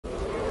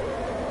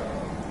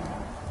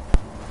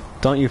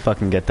Don't you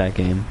fucking get that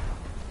game.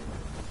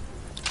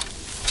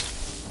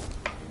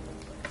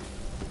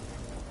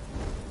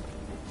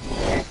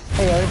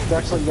 Hey, Eric,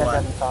 Dark, you guys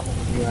have in common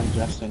with you and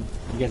Justin.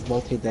 You guys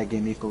both hate that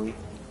game equally.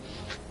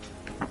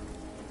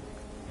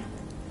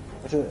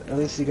 At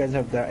least you guys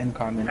have that in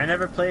common. I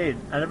never played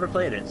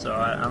it, so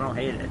I don't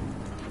hate it.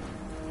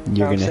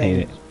 You're gonna hate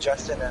it.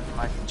 Justin and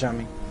Mike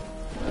Jummy.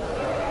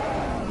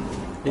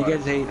 You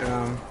guys hate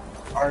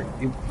Ark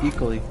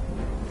equally.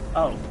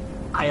 Oh,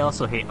 I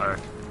also hate Ark.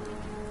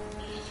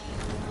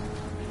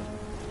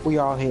 We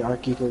all hate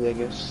Ark equally, I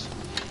guess.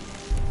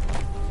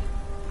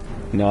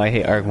 No, I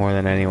hate Ark more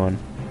than anyone.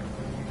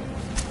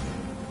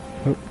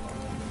 Oop.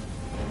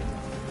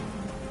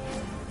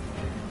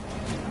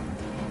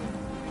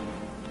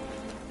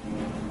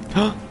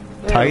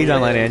 Tahi's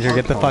online, Andrew.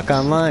 Get the fuck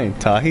online.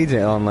 Tahi's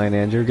online,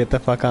 Andrew. Get the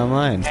fuck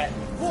online.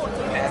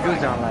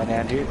 Andrew's online,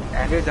 Andrew.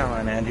 Andrew's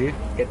online, Andrew.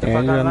 Get the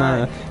fuck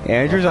online.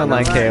 Andrew's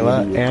online,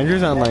 Kayla.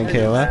 Andrew's online,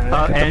 Kayla.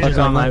 Oh, Andrew's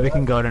online. We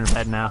can go to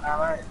bed now.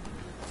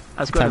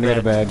 Let's go Time to go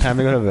to bed. Time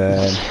to go to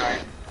bed.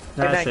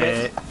 That's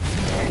it.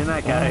 Good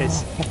night,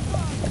 guys.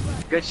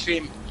 Good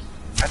stream.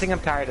 I think I'm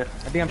tired. I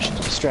think I'm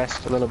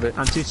stressed a little bit.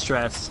 I'm too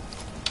stressed.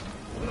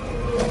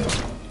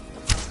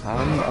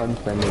 I'm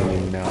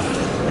unfriending you now.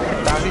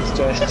 Bobby's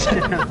stressed.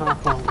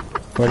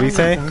 What did he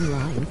say? I'm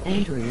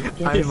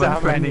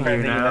unfriending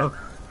you now.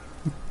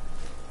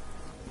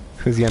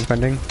 Who's he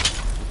unfriending?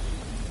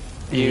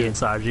 You and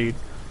Sajid.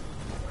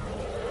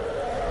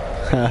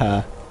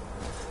 Haha.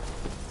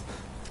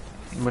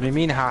 What do you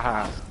mean,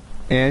 haha?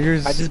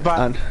 Andrew's. I just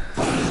bought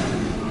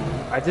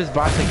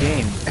the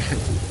game.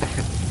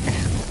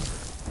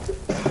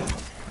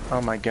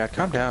 Oh my god,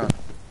 calm down.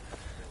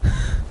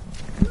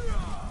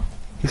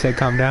 He said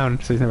calm down,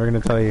 so he's never gonna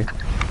tell you.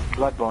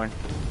 Bloodborne.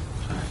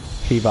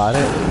 He bought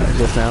it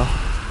just now.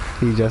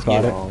 He just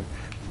bought it.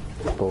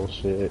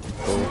 Bullshit.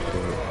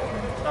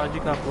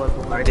 Sajid got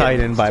Bloodborne. Tahi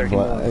didn't buy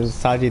blood.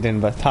 Sajid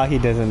didn't, but Tahi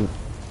doesn't.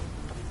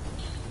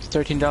 It's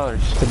 $13.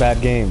 It's a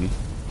bad game.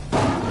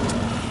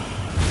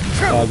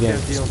 Bad game.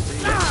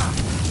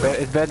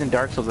 It's better than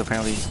Dark Souls,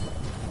 apparently.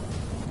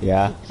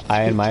 Yeah,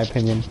 in my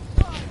opinion,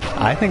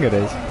 I think it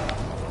is.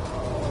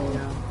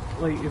 Yeah,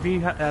 like if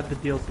you add the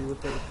DLC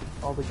with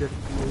all the good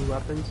new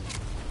weapons,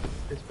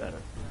 it's better.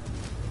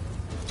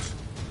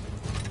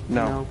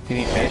 No, you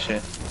need to finish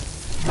it.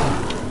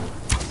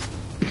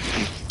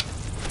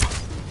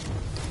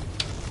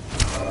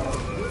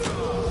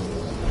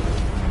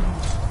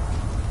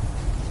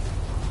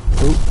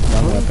 Oop,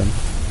 wrong weapon.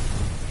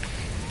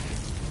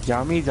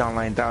 Yami's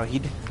online,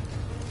 Tawheed.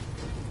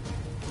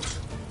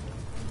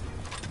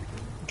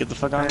 Get the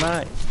fuck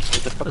online.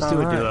 Get the fuck Let's do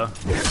online. a duo.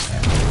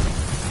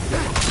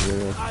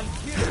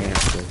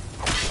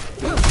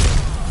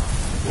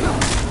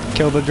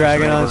 Kill the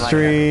dragon on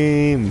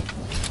stream.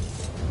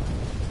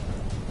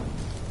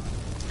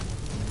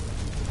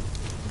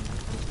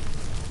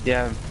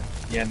 Yeah,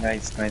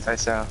 nice. I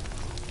saw.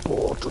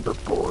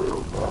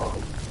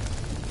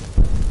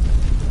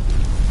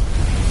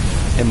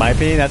 In my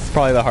opinion, that's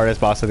probably the hardest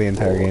boss of the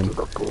entire game.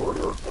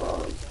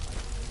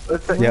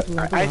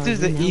 Yep. Ice is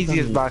the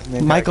easiest boss in the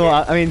entire Michael,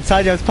 game. I mean,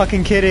 Sajid, I was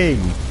fucking kidding.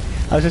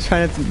 I was just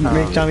trying to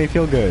make Johnny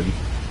feel good.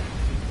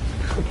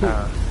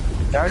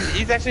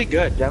 He's actually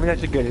good. Johnny's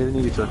actually good. He doesn't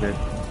need to feel good.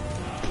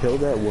 Kill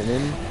that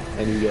woman,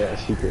 and you get a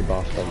secret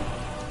boss fight.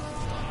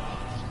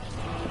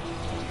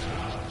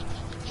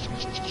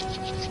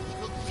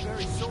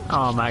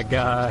 Oh my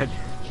god.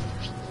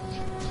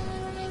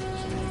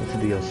 That's a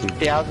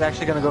DLC. Yeah, I was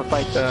actually gonna go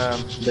fight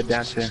the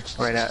dancer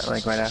right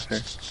after.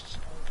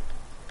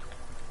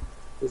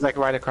 He's like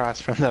right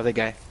across from the other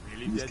guy.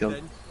 He's killed.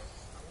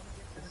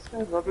 This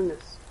guy's loving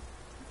this.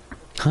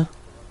 Huh?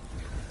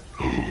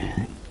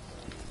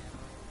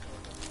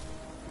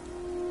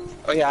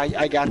 Oh yeah,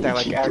 I got that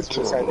like as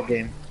we started the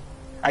game.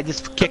 I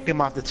just kicked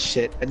him off the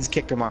shit. I just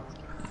kicked him off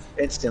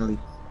instantly.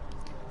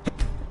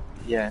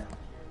 Yeah.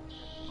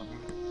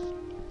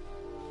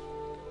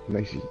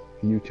 Nice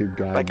YouTube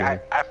guy. Like I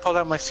pulled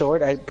out my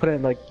sword. I put it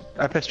in like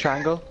I pressed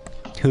triangle.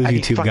 Who's and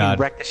he YouTube fucking God?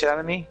 wrecked the shit out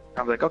of me.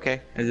 I was like,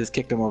 okay. I just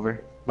kicked him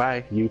over.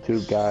 Bye.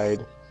 YouTube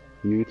guide.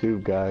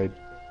 YouTube guide.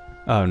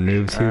 Oh,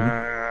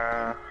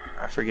 NoobTube.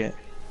 I forget.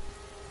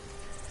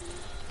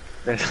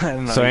 I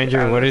don't know. So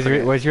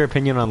Andrew, what's your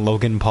opinion on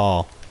Logan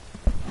Paul?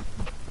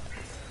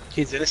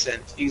 He's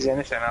innocent. He's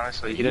innocent,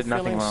 honestly. He did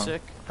nothing wrong. He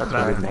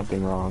did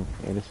nothing wrong.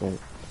 Innocent.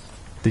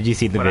 Did you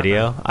see the What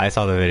video? I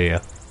saw the video.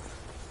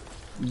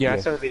 Yeah, I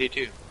saw the video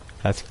too.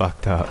 That's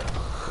fucked up.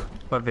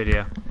 What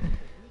video?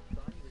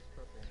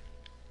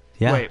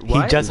 Yeah, Wait, he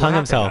what? just hung What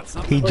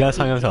himself. He just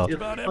hung himself.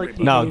 Like,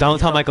 No, don't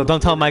tell Michael.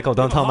 Don't tell Michael.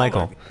 Don't tell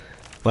Michael.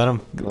 Let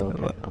him.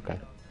 Okay.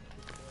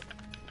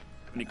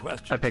 Any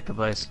questions? I picked the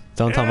place.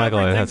 Don't tell Michael.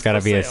 Everything's That's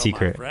gotta for be a sale, my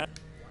secret. friend.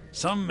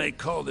 Some may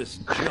call this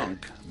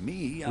junk.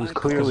 Me, It was I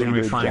clearly gonna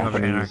be the flying over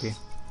Japanese, Anarchy.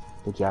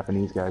 the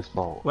Japanese guy's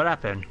fault. What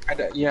happened? I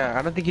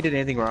don't think he did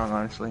anything wrong,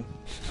 honestly.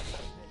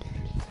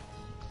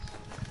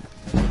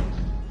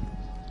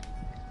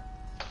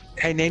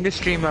 Hey, name the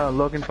stream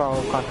Logan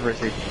Paul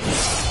Controversy.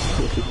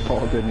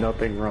 Paul did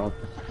nothing wrong.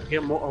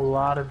 get a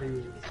lot of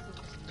views.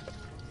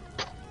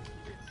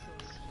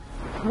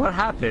 What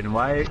happened?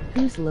 Why?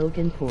 Who's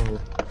Logan Paul?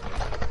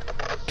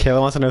 Kayla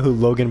wants to know who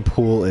Logan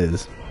Poole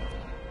is.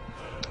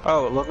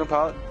 Oh, Logan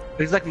Paul?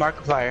 He's like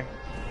Markiplier.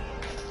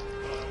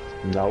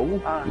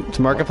 No. It's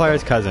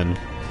Markiplier's cousin.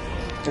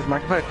 It's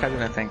Markiplier's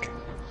cousin, I think.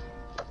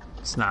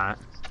 It's not.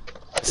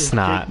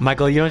 Snot.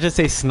 Michael, you don't just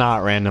say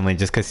snot randomly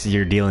just because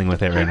you're dealing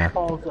with it right Jake now.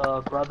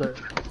 Paul's brother.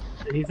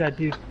 He's that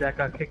dude that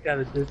got kicked out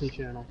of Disney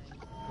Channel.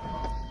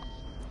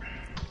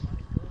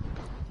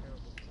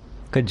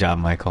 Good job,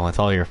 Michael. It's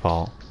all your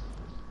fault.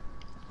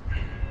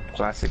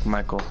 Classic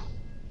Michael.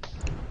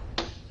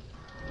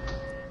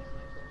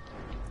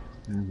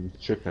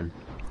 Chicken.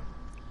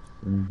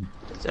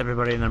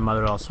 Everybody and their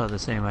mother also had the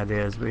same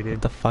idea as we did.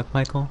 What the fuck,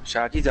 Michael?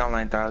 Shaki's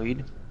online,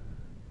 David.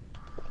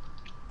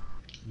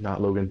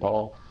 Not Logan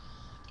Paul.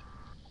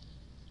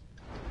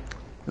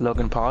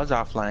 Logan Paul is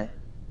offline.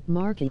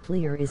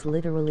 Markiplier is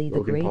literally the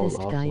Logan Paul's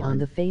greatest guy offline. on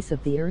the face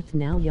of the earth.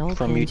 Now y'all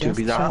From can YouTube, just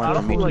he's shut offline I your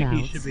don't feel whole like he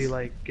mouths. should be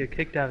like get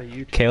kicked out of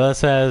YouTube. Kayla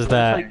says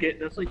that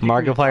That's like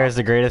Markiplier is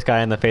the greatest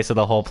guy on the face of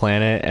the whole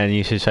planet, and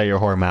you should shut your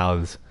whore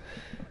mouths.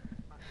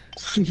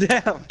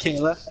 Damn,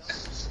 Kayla.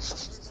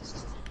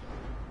 I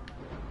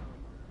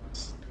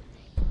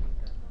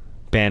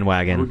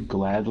Bandwagon. would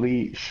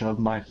gladly shove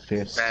my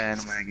fist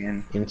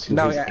Bandwagon. into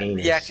No, his yeah,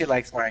 anus. he actually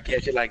likes Mark. He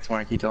actually likes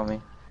Mark, he told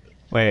me.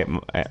 Wait,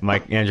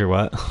 Mike, Andrew,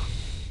 what?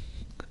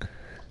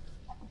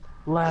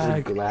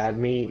 I would lag.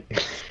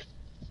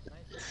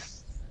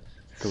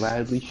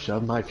 gladly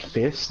shove my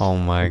fist Oh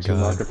my into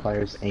god.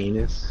 Markiplier's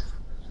anus.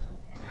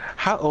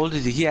 How old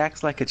is he? He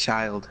acts like a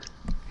child.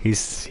 He's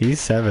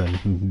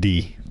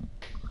 7D.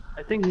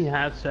 I think he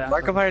has to.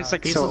 Markiplier's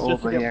like so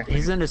old, but yeah.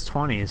 He's in his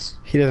 20s.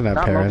 He doesn't have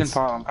Not Logan parents.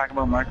 Paul, I'm talking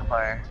about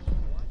Markiplier.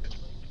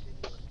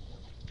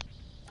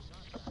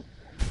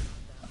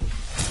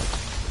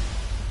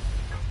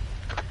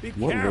 Be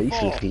What careful.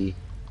 race is he?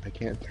 I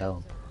can't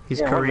tell. He's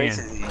Yeah, what Korean. race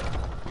is he?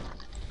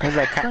 He's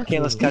like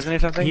Kayla's cousin or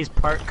something? He's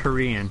part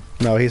Korean.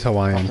 No, he's I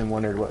Hawaiian. often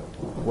wondered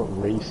what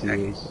race he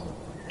is.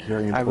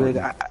 Very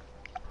important.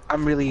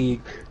 I'm really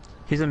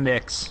He's a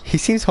mix. He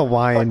seems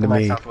Hawaiian to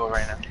fucking me. myself over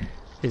right now.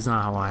 He's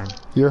not Hawaiian.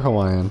 You're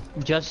Hawaiian.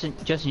 Justin,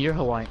 you're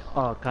Hawaiian.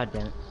 Oh, god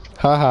damn it.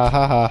 Ha ha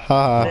ha ha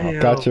ha. Damn.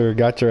 Got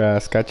your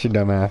ass. Got your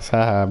dumb ass.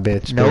 Ha ha,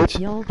 bitch. Nope. Bitch.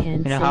 Y'all can You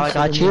know say how I shit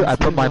got you? I unless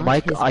put my watch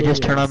mic, his I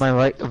just turn on videos.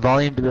 my mic,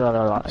 volume,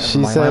 She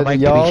my said mic to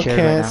be y'all shared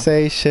right can't now.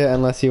 say shit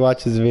unless you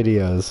watch his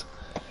videos.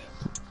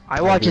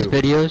 I watch his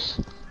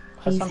videos.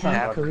 He's Sometimes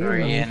half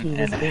Korean and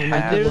he was born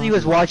I in literally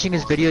was Hawaii. watching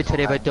his video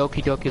today about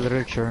Doki Doki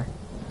Literature.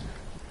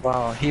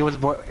 Wow, he was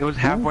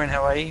half born in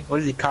Hawaii. What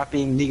is he,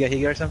 copying Niga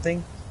Higa or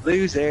something?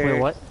 Loser. Wait,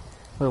 what?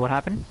 Wait, what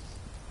happened?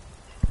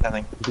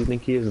 Nothing. Do you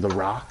think he is The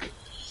Rock?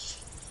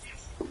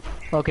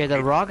 Okay,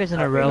 The Rock is an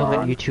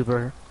irrelevant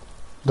YouTuber.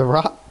 The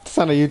Rock? It's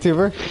not a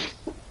YouTuber.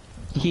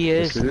 He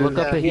is. Yes, it Look is.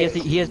 up. Yeah,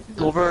 He has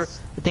over,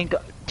 I think,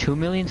 2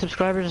 million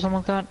subscribers or something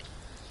like that.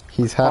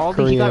 He's half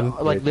He Korean.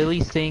 got like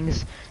Lily's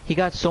things. He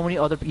got so many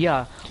other.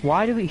 Yeah.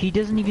 Why do he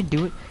doesn't even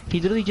do it? He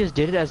literally just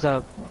did it as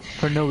a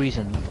for no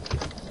reason.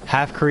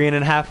 Half Korean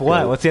and half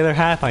what? What's the other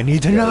half? I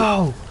need to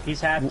know.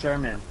 He's half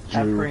German.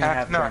 Half Drew. Korean,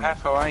 half German.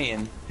 Half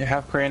Hawaiian. You're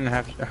half Korean and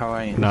half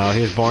Hawaiian. No,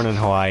 he was born in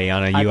Hawaii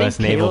on a I U.S.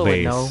 think naval Kayla would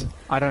base know.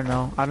 I don't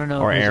know. I don't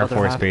know. or whose Air other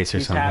Force half- base or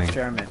He's half something.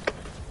 German.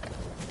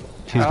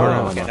 He's born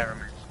Oh, in okay, never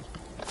mind.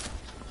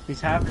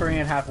 He's half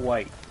Korean, half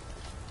white.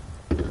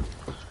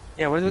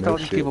 Yeah, what is with No all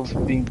these shit. people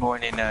being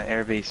born in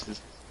air bases?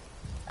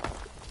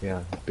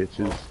 Yeah,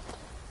 bitches.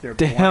 They're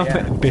Damn, born-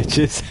 yeah.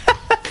 bitches.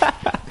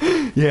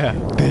 Yeah,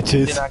 Did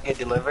bitches. not get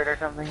delivered or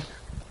something?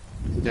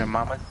 Their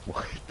mamas?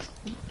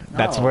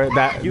 That's No. where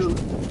that.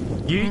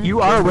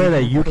 You are aware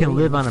that you can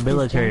live on a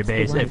military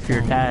base if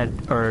your dad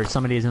or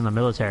somebody is in the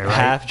military, right?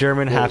 Half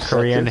German, half Sexist?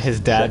 Korean. His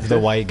dad's the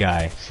Sexist? white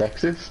guy.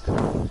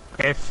 Sexist?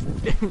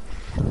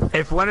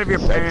 If one of your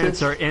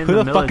parents are in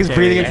Who the fuck is military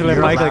breathing into and their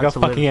you're mic like allowed a to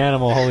live- fucking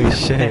animal? Holy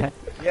shit.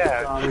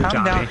 Yeah, calm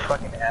Johnny. down,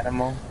 fucking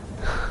animal.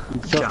 You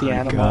filthy Johnny.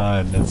 animal.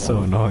 God, that's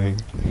so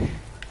annoying.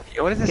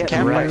 Yeah, what is this Get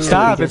campfire? wrecked. shit?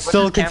 Stop! What It's is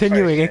still this campfire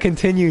continuing. It shit?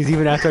 continues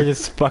even after I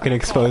just fucking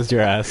exposed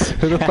your ass.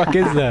 Who the fuck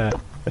is that?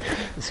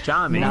 It's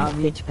Johnny. Not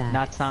me. Bitch back.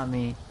 That's not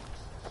me.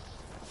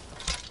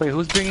 Wait,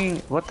 who's bringing?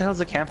 What the hell's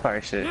the campfire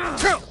shit?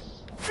 Oh,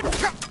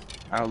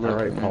 look.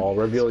 Alright, Paul,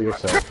 reveal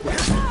yourself.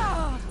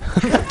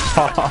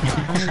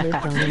 I lived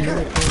on a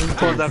military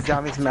Pulls base. up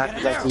Johnny's map.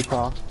 Is actually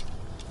Paul.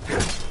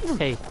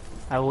 Hey,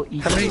 I will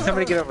eat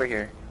Somebody get over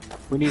here.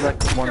 We need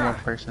like one more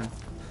person.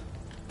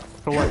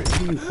 for what?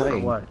 Who are you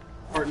playing? What?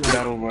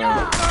 Battle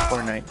Royale,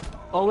 Fortnite.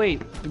 Oh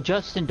wait,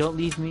 Justin, don't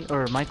leave me,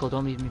 or Michael,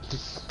 don't leave me,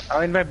 please.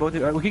 I'll invite both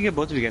of you. We can get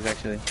both of you guys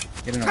actually.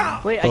 Get in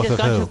on. Wait, I Both just of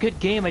got who? you a good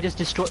game. I just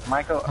destroyed.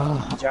 Michael,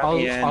 I'll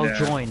Johnny, and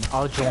join.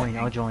 I'll join.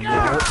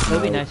 Yeah, it'll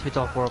be nice if it's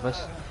all four of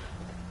us.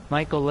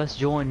 Michael, let's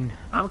join.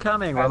 I'm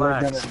coming. I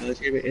worked Relax. on the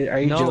military. Are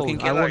you No,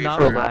 joking? I Kayla? Are will you not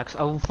for real? relax.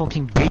 I will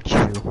fucking beat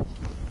you.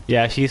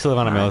 Yeah, she used to live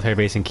on a military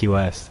base in Key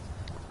West.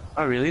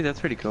 Oh really? That's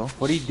pretty cool.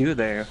 What do you do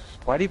there?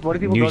 Why do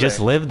people You go just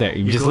there? live there.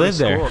 You just go to live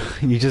there.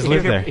 school. You just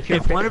live there.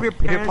 If one of your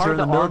parents part are of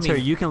in the the military,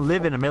 army- you can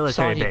live in a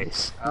military Saudi.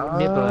 base.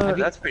 Nibba, have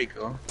you- That's pretty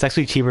cool. It's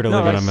actually cheaper to No,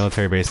 live on a that's-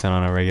 military base than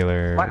on a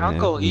regular My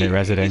uncle, he's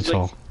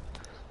residential. like-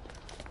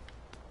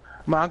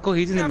 My uncle,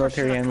 he's in the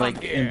military, and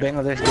like in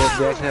Bangladesh,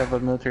 they actually have a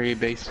military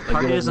base. Like,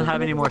 Party they doesn't live-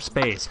 have any more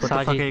space. What the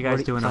Saudi, fuck are you guys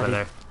what- doing over Saudi.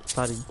 there?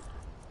 Saudi.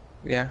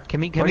 Yeah. Can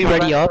we What are you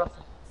ready laughing- up?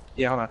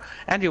 Yeah, hold on.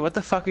 Andrew, what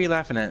the fuck are you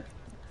laughing at?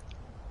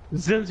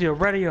 Zimzia,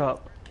 ready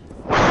up.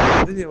 What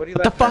are you laughing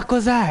What the fuck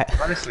was that?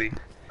 Honestly, dude,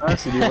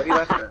 what are you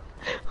laughing at?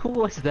 Who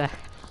was that?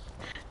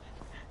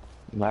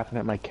 I'm laughing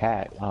at my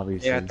cat,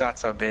 obviously. Yeah, I thought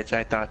so, bitch.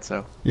 I thought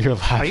so. You're Are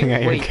laughing you,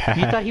 at your wait, cat.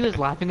 you thought he was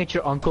laughing at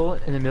your uncle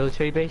in the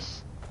military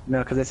base? No,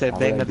 because I said Why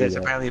would I do Bangladesh.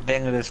 that? Apparently,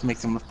 Bangladesh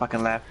makes him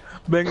fucking laugh.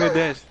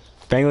 Bangladesh.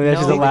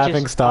 Bangladesh is a No, laughing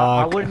just-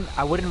 stock.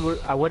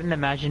 I wouldn't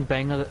imagine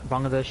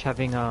Bangladesh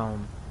having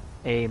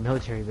a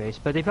military base,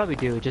 but they probably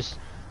do, just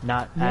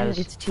not Yeah, as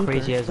it's cheaper,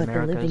 crazy as but the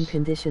living America's.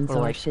 conditions or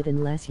are like, shit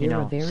unless You you're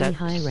know, a very set,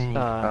 high rank.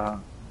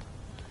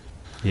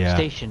 Yeah.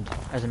 stationed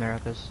as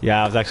America's.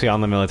 Yeah, I was actually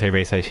on the military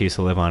base I used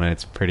to live on, and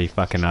it's pretty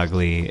fucking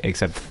ugly,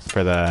 except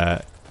for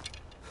the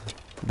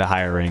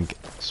higher rank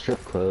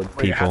Strip club.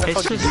 Wait, how the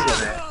people. fuck did you go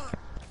there?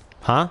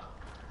 Huh?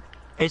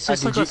 It's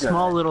just did like you a go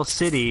small there? little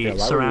city Yeah, why were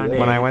you surrounded. there?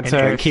 When I went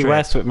an to Key airstrip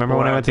West, remember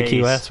when or I a went to Key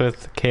base. West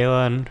with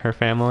Kayla and her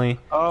family?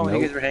 Oh, when you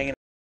Nope. guys were hanging.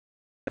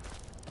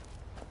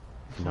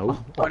 Nope.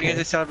 Oh, you guys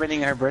are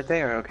celebrating her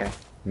birthday, or okay?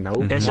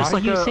 Nope. It's Why just are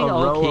like you a saying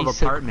row okay, of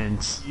so-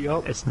 apartments.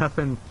 It's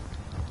nothing.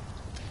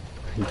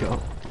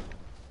 Yo.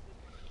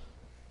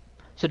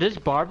 So does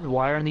barbed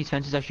wire on these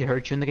fences actually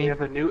hurt you in the We game?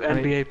 have a new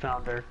NBA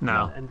founder.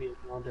 No. NBA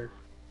founder.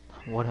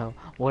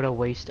 What a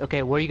waste.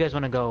 Okay, where you guys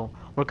want to go?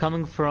 We're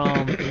coming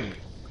from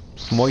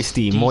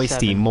Moisty, D7.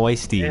 moisty,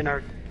 moisty.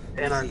 Anarchy.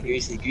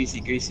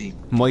 Greasy.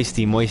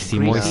 Moisty, moisty, Greasy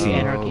moisty.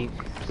 Anarchy.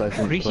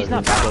 Pleasant, Greasy's pleasant,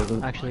 not bad,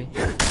 pleasant. actually.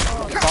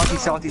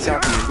 Salty. We'll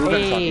go to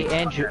Hey, salty.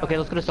 Andrew. Okay,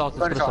 let's go to Salty.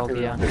 Let's go to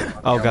Salty, yeah.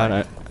 Oh god,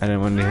 I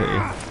didn't want to hit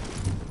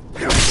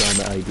you. That's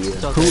the idea.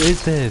 So Who good.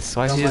 is this?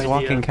 Why is he just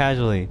walking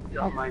casually?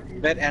 Y'all might be.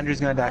 Bet Andrew's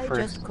gonna die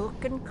first. Just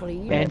cook and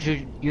clean.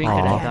 Andrew, you ain't Aw.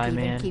 gonna Can't die, Even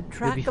man. Keep You'll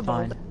track be of all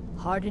fine. the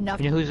hard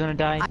enough. You know who's gonna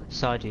die?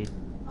 Sajid.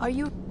 Are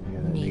you Yeah,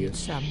 that need nigga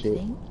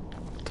something?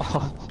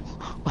 Oh.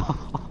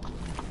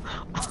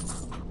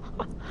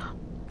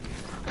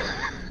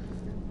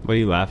 What are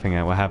you laughing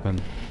at? What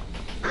happened?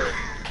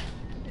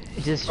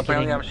 Just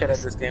Apparently, kidding. I'm shit at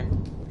this game.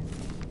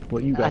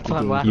 What you got That's to why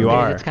I'm gain? laughing. You because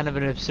are. It's kind of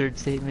an absurd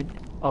statement.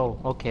 Oh,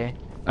 okay.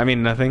 I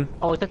mean, nothing.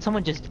 Oh, I thought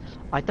someone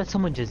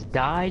just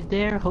died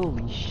there.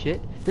 Holy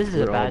shit! This is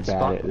We're a all bad bad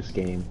spot. at this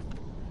game.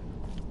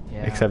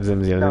 Yeah. Except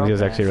Zimzia.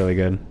 Zimzia's actually really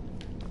good.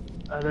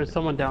 There's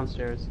someone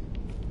downstairs.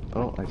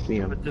 Oh, I see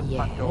him. With this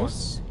front door.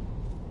 Yes.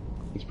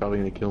 He's probably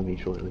gonna kill me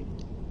shortly.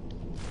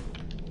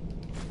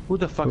 Who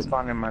the fuck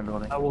spawned in my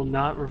building? I will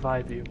not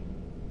revive you.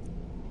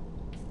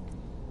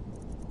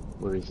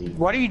 Where is he?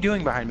 What are you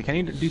doing behind me? Can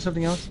you do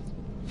something else?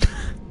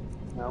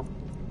 No.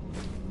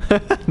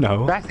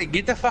 No. Basti,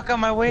 get the fuck out of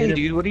my way, Get it.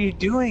 dude. What are you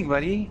doing,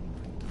 buddy?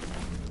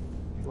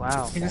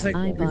 Wow. You're just like,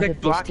 I you're bought a like fish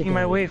blocking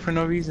my today. way for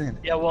no reason.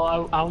 Yeah,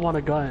 well, I want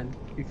a gun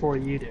before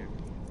you do.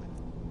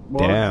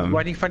 Well, Damn.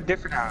 why do you find a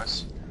different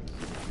house?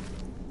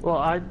 Well,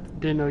 I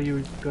didn't know you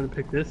were gonna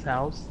pick this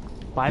house.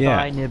 Bye Yeah.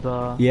 bye,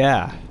 Nibba.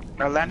 Yeah.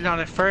 I landed on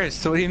it first,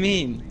 so what do you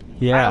mean?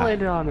 I Yeah.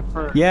 landed on it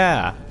first.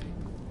 Yeah.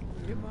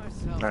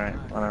 Alright,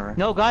 whatever.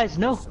 No, guys,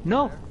 no.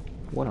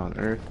 What on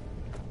earth?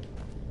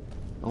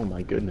 Oh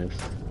my goodness.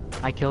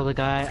 I killed a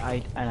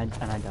guy. And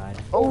I died.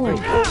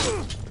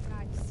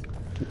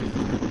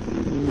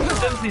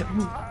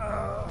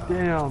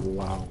 Damn.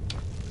 Wow.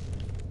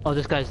 Oh,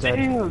 this guy's dead.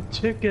 Damn,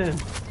 chicken.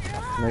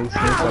 Nice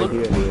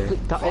idea here.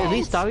 At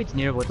least David's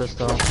near with us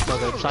though. So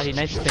good. Sorry,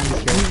 nice thing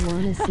to kill. You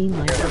wanna see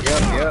my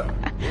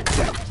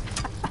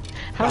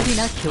How did he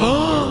not kill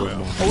me?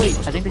 Oh wait,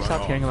 I think they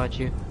stopped caring about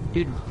you.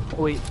 Dude,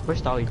 oh, wait,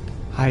 where's David?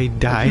 I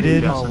died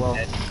it. Oh well.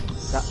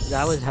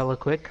 That was hella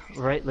quick.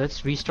 Right,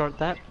 let's restart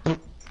that. You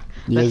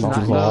Let's guys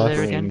not go lost.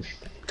 there again.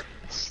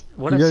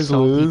 What You a guys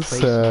salty lose.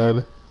 place. Sad.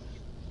 We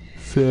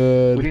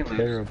Sad. didn't lose.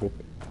 Terrible.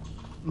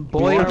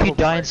 Boy, if you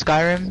die in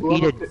Skyrim,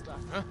 eat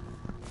a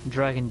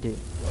dragon dick.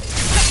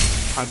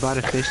 I bought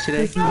a fish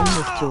today. His name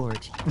is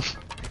George.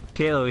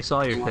 Kayla, we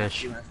saw your You wanna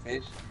fish. see my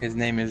fish? His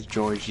name is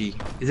Georgie.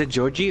 Is it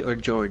Georgie or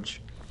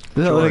George?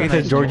 Does that look like I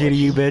said Georgie to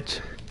you, bitch?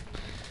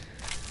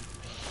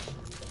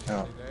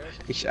 Oh.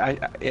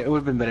 It would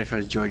have been better if it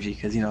was Georgie,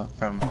 because, you know,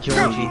 from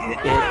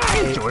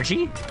Georgie.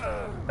 Georgie?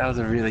 That was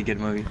a really good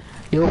movie.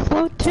 You'll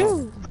float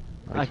too.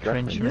 I Nice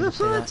cringe reference.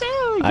 when you say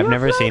that. I've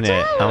never seen it.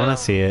 I want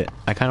to see it.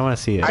 I kind of want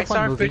to see I it. saw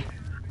fun a movie. fish.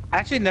 I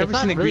actually never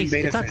It's seen a not green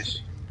really- beta it's not- fish.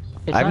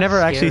 It's I've not never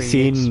actually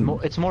scary, seen-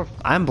 It's more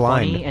I'm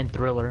blind. funny and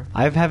thriller.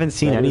 I haven't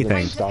seen Better than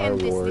anything. Star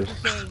Wars.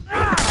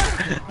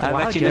 I've Wow,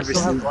 actually do you never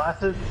Still have seen.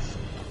 glasses?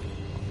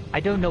 I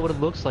don't know what it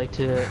looks like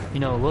to, you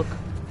know, look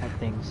at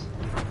things.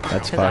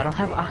 That's Because I don't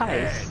fucked. have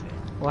eyes.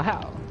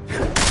 Wow.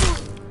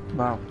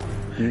 Wow.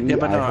 You Yeah, eat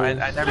but no,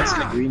 eyeballs? I never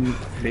seen a green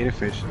beta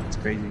fish. It's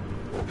crazy.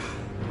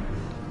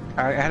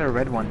 I had a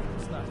red one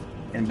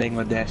in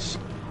Bangladesh.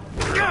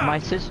 My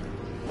sis.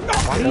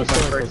 Why do you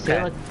say like this?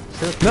 Say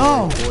like,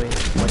 No! boy.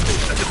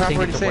 That's the proper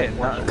way to say it.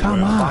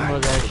 Come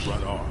on.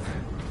 Bangladesh.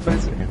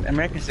 But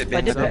Americans say It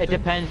Bangladesh.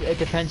 depends. It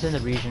depends on the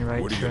region,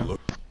 right? True.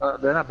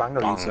 They're not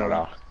Bengalis,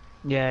 so.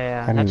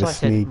 Yeah. I need That's to why I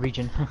said sneak.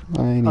 region.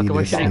 I need Okay,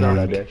 where this should I go?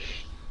 internet.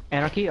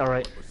 Anarchy. All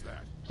right.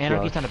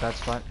 Anarchy's not a bad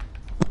spot.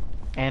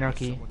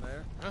 Anarchy.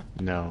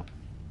 No.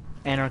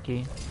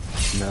 Anarchy.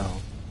 No.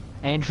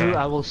 Andrew, Okay.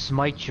 I will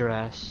smite your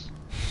ass.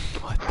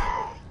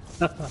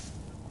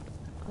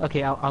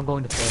 Okay, I'm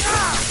going to bed.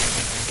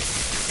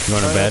 You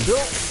want to bed?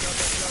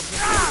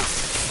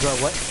 Bro,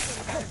 what?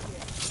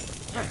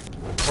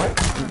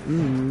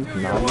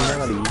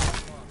 Naughty.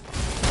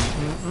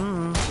 You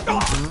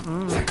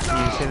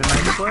say the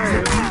nice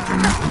word.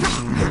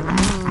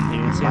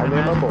 You say I the name a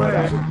nice boy.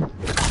 word.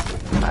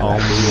 Oh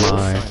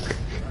my.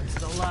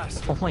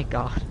 Oh my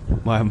god.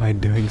 Why am I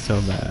doing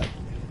so bad?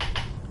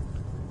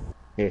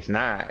 It's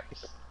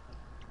nice.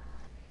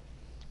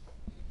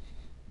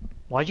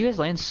 Why'd you guys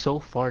land so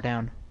far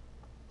down?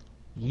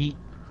 Yeet.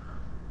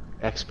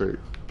 Expert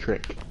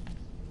trick.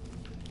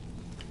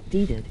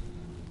 Deeded.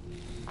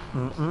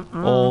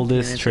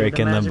 Oldest trick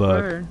in the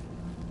book.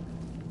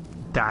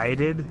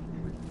 Dieted.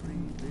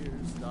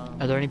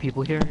 Are there any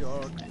people here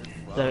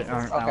that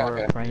aren't our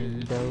okay.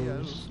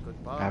 friendos?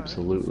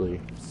 Absolutely.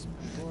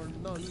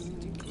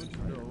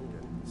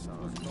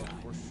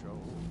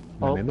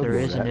 Oh, name is there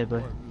is a Bodak.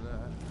 Nibba.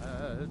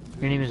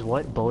 Your name is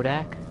what?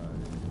 Bodak?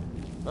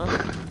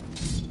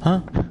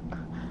 Huh?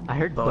 I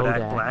heard Bodak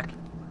Bodak. Black.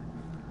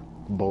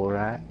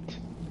 Borat.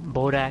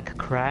 Bodak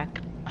crack.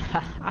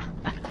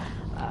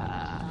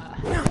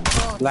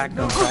 Black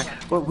don't crack.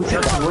 What we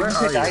said that? What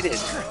did you say I did?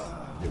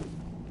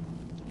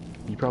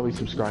 You probably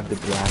subscribe to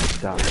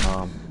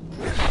black.com.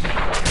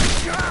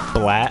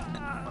 Blat?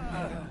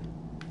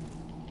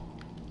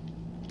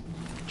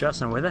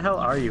 Justin, where the hell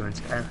are you in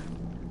Skyrim?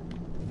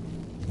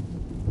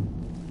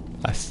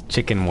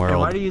 Chicken And why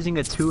world. are you using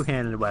a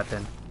two-handed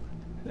weapon?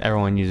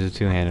 Everyone uses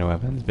two-handed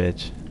weapons,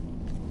 bitch.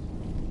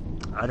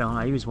 I don't.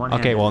 I use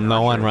one-handed. Okay, well, I'm no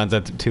not one sure. runs a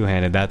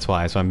two-handed. That's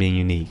why. So I'm being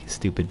unique.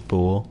 Stupid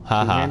fool.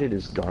 Haha. Two-handed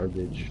is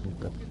garbage.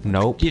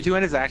 Nope.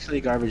 T2N is actually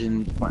garbage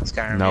in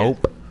Skyrim.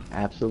 Nope.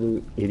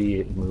 Absolute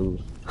idiot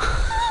move.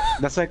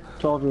 That's like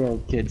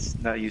 12-year-old kids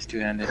that use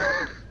two-handed.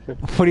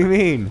 What do you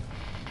mean?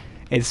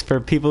 It's for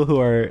people who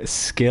are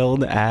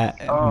skilled at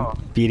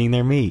beating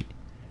their meat.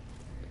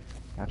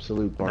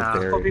 Absolute For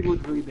barbaric. people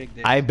with really big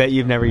dicks. I bet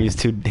you've never used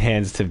two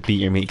hands to beat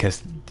your meat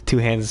because two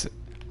hands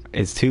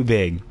is too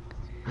big.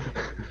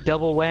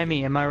 Double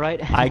whammy, am I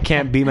right? I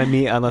can't beat my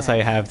meat unless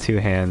I have two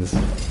hands. I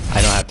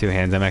don't have two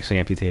hands. I'm actually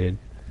amputated.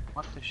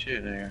 What the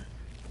shit there?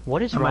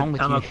 What is I'm wrong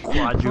with I'm you? a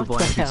quadruple What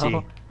the amputee.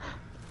 hell?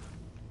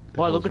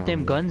 Wow, look hell's at them wrong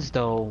with guns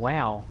though.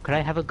 Wow. Could I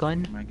have a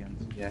gun? My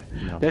guns. Yeah.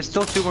 No. There's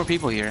still 2 more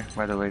people here,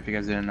 by the way, if you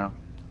guys didn't know.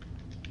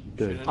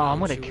 Good. Oh, I'm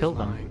gonna kill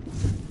them.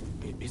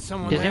 Is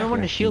someone Does there? anyone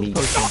want a shield Me.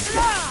 potion?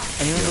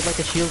 Anyone would like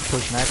a shield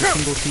potion? I have a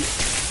single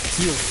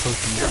shield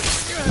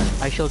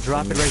potion. I shall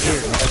drop it right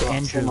here. Next to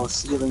Andrew. Single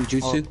sealing Oh,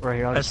 jutsu. right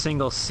here. I'll A just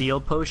single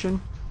seal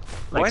potion?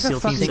 Like Why the seal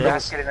fuck team is 6?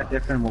 basket in a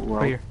different world?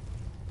 right here.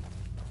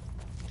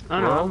 I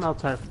don't know, I'm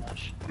outside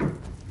Flash.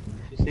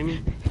 You see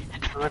me?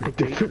 I'm at the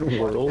gate. Different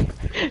world.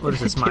 What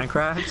is this,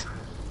 Minecraft?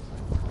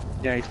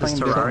 Yeah, he's This playing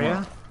different Terraria?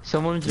 world.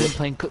 Someone's been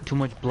playing too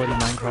much bloody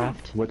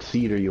Minecraft. What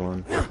seed are you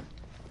on?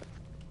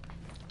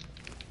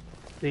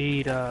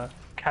 The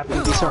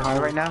Captain. He's so high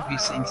right now,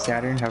 he's seeing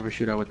Saturn have a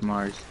shootout with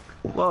Mars.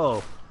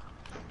 Whoa.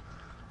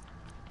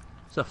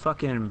 It's a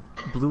fucking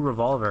blue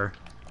revolver.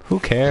 Who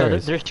So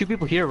cares? there's 2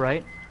 people here,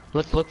 right?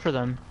 Let's look for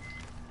them.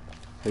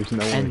 There's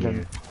no End one them.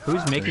 here.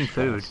 Who's making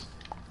food?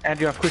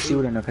 Andrew, of course you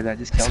wouldn't know, because I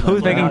just killed him.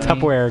 Who's making Well,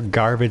 Tupperware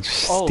garbage,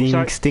 Oh,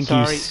 sorry- stinky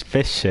sorry.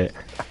 fish shit?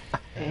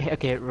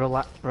 Okay,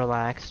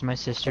 relax. My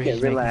sister Okay,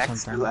 is relax, making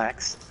something.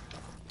 relax.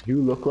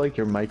 You look like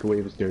your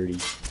microwave is dirty.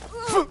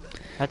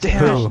 That's a Damn.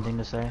 Christian thing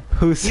to say.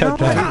 Who said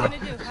that?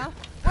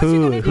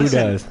 Who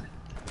does?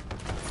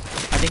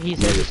 I think he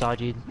said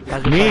Sajid.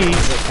 That's Me? why I'm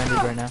offended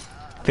right now.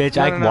 Bitch,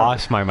 No, I no, no.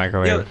 wash my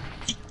microwave. Yo,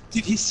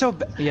 dude, he's so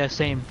bad. Yeah,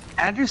 same.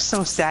 Andrew's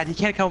so sad, he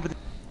can't come up with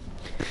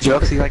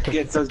jokes. He like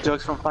gets those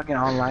jokes from fucking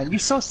online. You're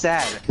so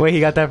sad. Wait, he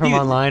got that from Dude.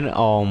 online?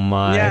 Oh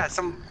my. Yeah,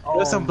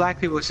 there's some black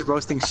people just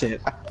roasting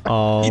shit.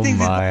 Oh You think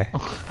this- my.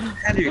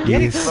 Andrew, You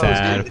exposed,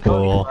 sad dude.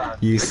 fool.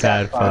 You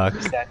sad fuck.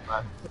 You sad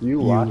fuck. You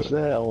watch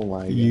that? Oh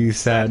my god. You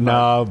said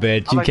no,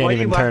 bitch. I'm You like, can't why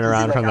do even you turn watch this?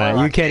 around He's from like, that. I You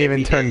watch can't even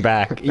every turn day.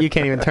 back. You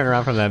can't even turn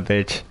around from that,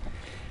 bitch.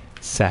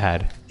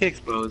 Sad. Get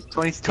exposed.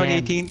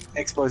 2018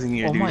 exposing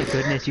year, Oh dude. my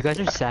goodness, you guys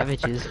are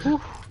savages.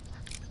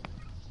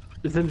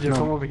 Zimjo,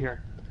 come over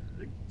here.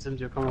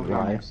 Zimjo, come over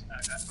Why? here.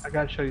 I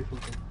gotta show you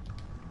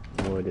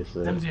something. What is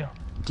it? Zimjo.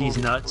 These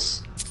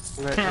nuts.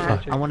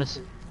 I want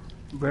to.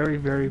 Very,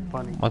 very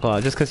funny. Michael,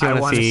 just because you I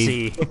want wanna to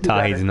see. see Look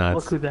Tahid's who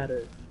nuts. that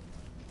is.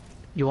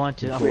 You want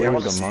to? Wait, I it want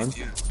was to a see month?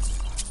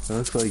 it, That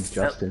looks like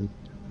Justin.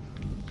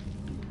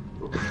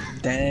 dude.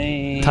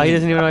 Dang. Tahid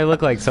doesn't even know what I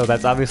look like, so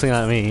that's obviously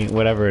not me.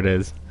 Whatever it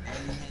is.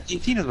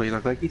 He knows what you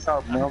look like. He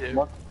saw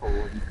multiple.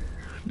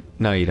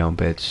 No, you don't,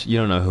 bitch. You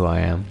don't know who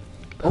I am.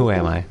 Who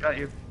am I? Got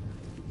you.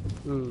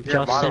 Ooh, You're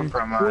a model Justin.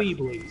 from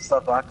Weebly.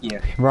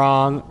 Slovakia.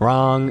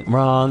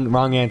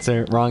 Wrong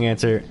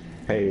answer.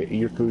 Hey,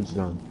 your food's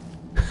done.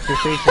 Your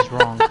face is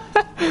wrong.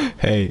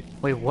 Hey,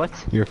 Wait, what?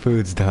 your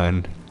food's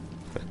done.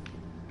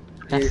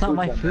 That's not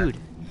my food.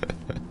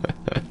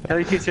 Tell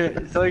your sister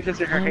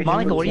her Haitian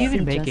Monica, what are you food.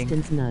 even making?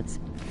 Justin's nuts.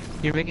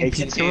 You're making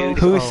Asian pizza food. rolls?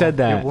 Who Oh, said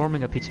that? You're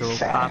warming a pizza roll.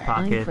 Hot I'm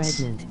Pockets.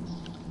 pregnant.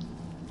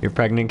 You're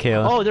pregnant,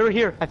 Kayla? Oh, they were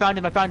here. I found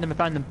them. I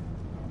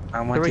They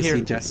want were to here.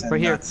 see Justin Right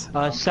here. nuts.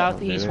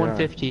 Southeast there they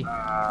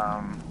are.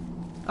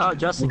 150. Oh,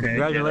 Justin, Okay,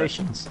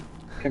 congratulations.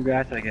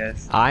 Congrats, I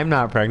guess. I'm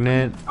not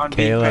pregnant. On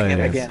being Kayla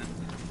pregnant is. again.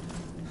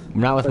 I'm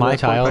not with For my the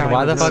fourth child. time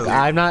Why the this fuck? year.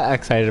 I'm not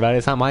excited about it.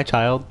 It's not my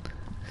child.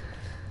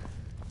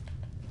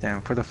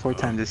 Damn, for the 4th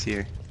time this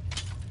year.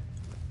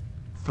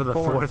 For the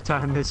fourth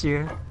time this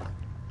year.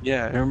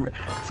 Yeah, I remember,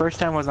 first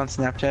time I was on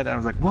Snapchat and I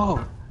was like,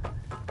 whoa!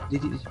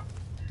 Did you...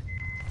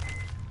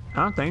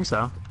 I don't think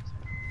so.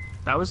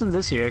 That wasn't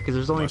this year because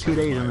there's only 2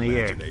 days in the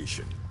year.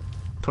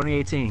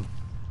 2018.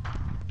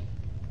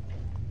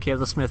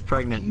 Kayla Smith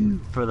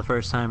pregnant for the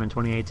first time in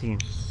 2018.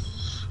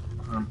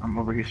 I'm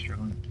over here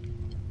struggling.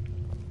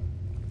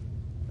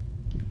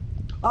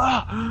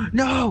 Oh,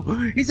 no!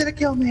 He's gonna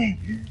kill me!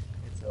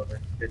 It's over.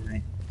 Good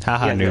night.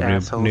 Haha, Yeah, they're noob,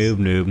 assholes. noob,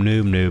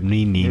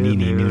 nee,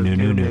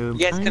 noob. You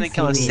guys couldn't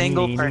kill a I'm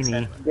single nee, person. nee.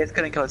 You guys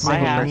couldn't kill a I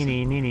single have.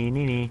 person.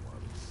 Nee.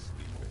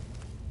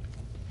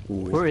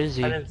 Where is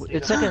he? I didn't see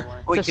It's that like a,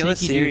 one. Wait, it's a kill us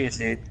sneaky serious,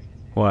 dude.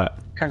 What?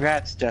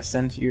 Congrats,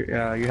 Justin.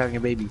 You're having a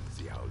baby.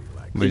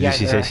 What, did guys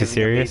she are say having she's a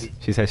serious? baby.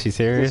 She says she's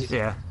serious?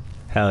 Yeah.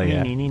 Hell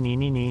yeah.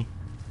 Nee.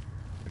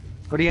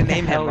 What are you gonna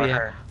name him Hell or yeah.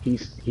 her?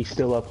 He's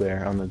still up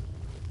there on the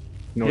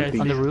Yeah,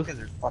 northeast. on the You roof. guys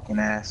are fucking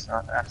ass.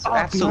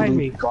 behind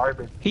me. Absolute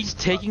garbage. He's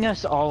taking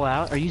us all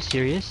out. Are you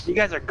serious? You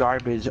guys are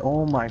garbage.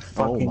 Oh my Oh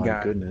fucking my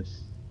god.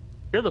 goodness.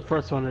 You're the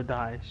first one to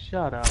die.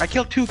 Shut up. I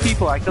killed 2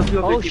 people. I killed 2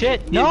 other Oh people.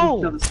 shit! You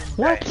No! killed the same guy.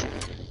 What?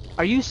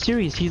 Are you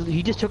serious?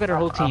 He just took out our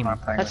whole I'm team.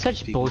 not playing That's with such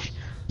these people. bullshit.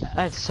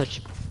 That's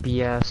such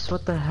BS.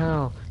 What the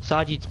hell?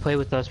 Sajid's play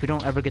with us. We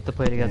don't ever get to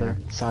play together.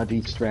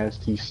 Sajid's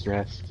stressed. He's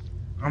stressed.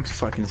 I'm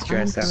fucking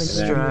stressed I'm after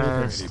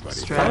that. Stressed. That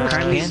was Stressed.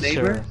 Currently in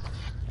cancer. labor?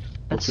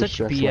 That's What's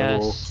your such stress BS.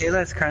 level?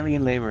 Kayla is currently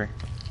in labor.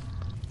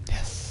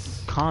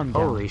 Calm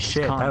down. Holy Just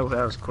shit, calm.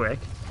 that was quick.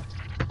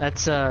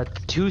 That's a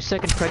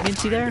 2-second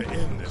pregnancy there.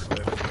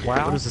 What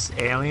Wow. is this,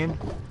 alien?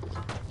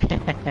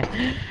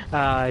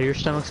 Your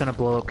stomach's gonna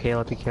blow up,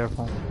 Kayla. Be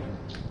careful.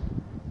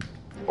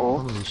 Oh,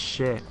 Holy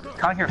shit.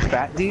 calling her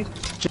fat, dude?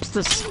 Just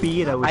the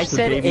speed at which I the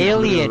said baby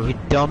alien, grew. you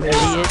dumb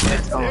idiot.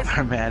 It's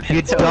over, man. You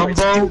It's over. It's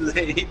Dumbo. too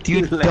late.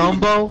 You Too late.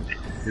 Dumbo.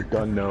 You're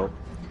done, no.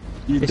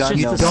 You It's done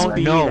just know, the man. don't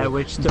speed know. at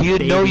which the You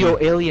baby... know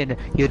you're alien.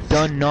 You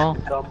don't know.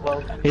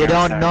 You Yeah,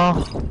 don't sorry.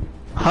 know.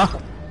 Huh?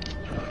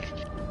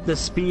 The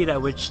speed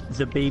at which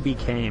the baby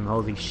came,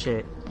 holy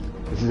shit.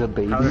 This is a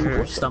baby. How did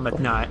her stomach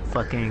not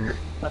fucking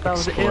I thought it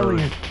was an explode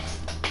alien.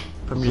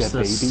 from Is just that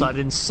the baby?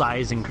 sudden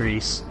size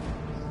increase?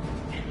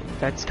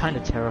 That's kind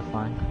of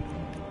terrifying.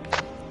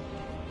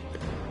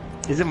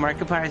 Is it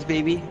Markiplier's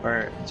baby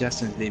or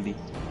Justin's baby?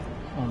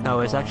 Oh my No,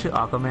 it's God. actually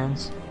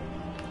Aquaman's.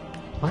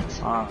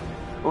 What?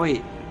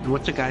 Wait,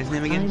 what's the guy's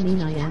name I again?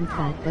 mean, I am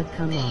fat, but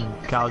come on.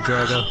 Khal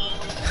Drogo.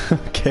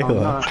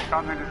 Kayla.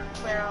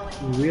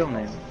 Real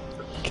name.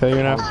 Kayla,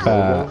 you're not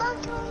fat.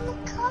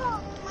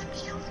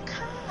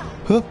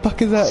 Who the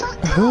fuck is that?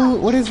 Who?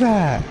 What is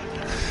that?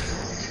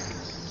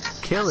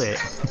 Kill it.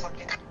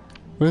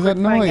 What is that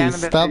playing noise?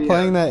 Annabeth Stop video.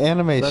 playing that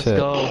anime Let's shit.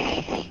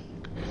 go.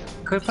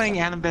 Quit playing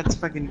Annabeth's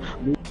fucking.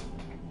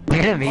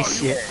 Enemy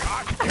shit.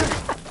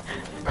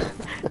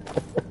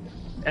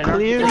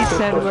 Clearly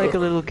sounded like a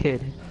little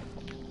kid.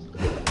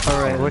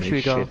 Alright, where should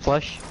we go? shit.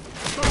 Flush?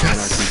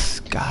 Yes!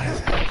 God.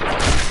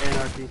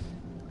 Anarchy.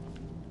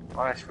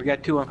 Gosh, we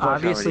got 2 on flush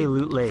Obviously,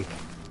 already. Loot Lake.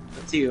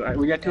 Let's see.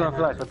 We got 2 on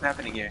flush. What's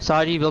happening here?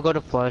 Saudi, we'll go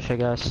to Flush, I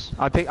guess.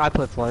 I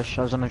put Flush.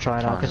 I was gonna try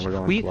it out Fine, we're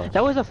because going Flush.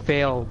 that was a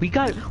fail. We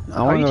got.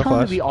 Are wanna you go telling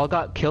me Flush. we all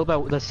got killed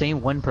by the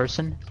same one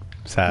person?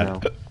 Sad.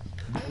 No.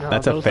 No,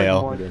 That's there a was like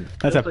fail. more. That's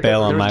a There was like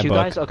fail on There my were 2 book.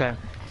 guys. Okay.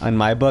 On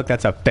my book,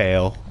 that's a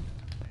fail.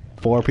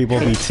 4 people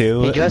v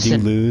 2. Hey, You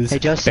Justin. lose. Hey,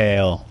 Justin.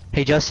 Fail.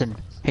 Hey Justin.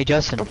 Hey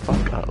Justin.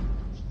 Fuck up.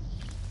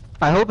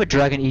 I hope a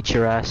dragon eats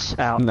your ass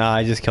out. No,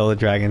 I just killed a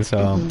dragon,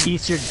 so.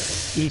 Eat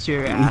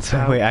your ass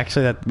out. Wait,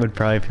 actually, that would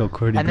probably feel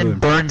pretty And then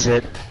good. burns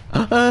it.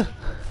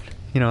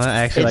 You know what?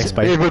 I actually like It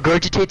spicy.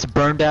 regurgitates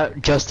burned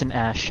out Justin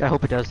Ash. I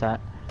hope it does that.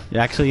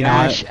 Actually, you know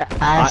Ash,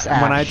 what? ass,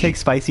 When I Ash. take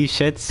spicy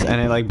shits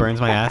and it like burns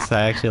my ass,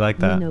 I actually like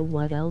You that. know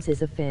what else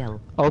is a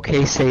fail?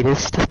 Okay,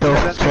 sadist. The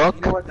That's, fuck?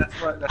 you know what?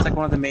 That's like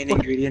one of the main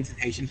ingredients in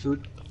Haitian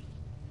food.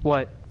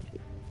 What?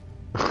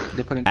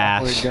 They put in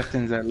Ash.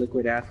 Justin's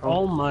liquid asshole.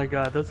 Oh my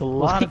god, there's a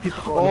lot of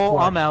people going to Oh,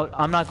 Flush. I'm out.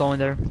 I'm not going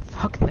there.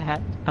 Fuck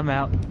that. I'm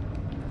out.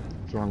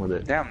 What's wrong with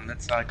it? Damn,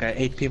 that's like an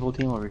 8-people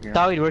team over here.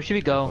 Dawid, where should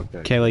we go?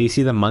 Okay. Kayla, you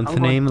see the month I'm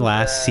going name, to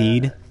last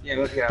seed? Yeah,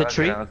 let's go. The let's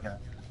tree? go, let's go.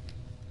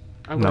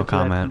 I'm No going to that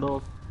comment.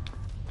 little-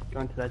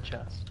 Going to that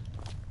chest.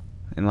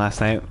 And last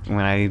night when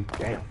I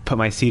put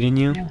my seed in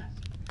you,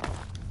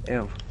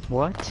 Ew.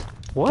 What?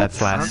 What?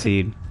 that's last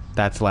seed.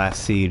 That's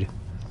last seed.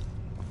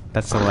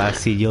 That's the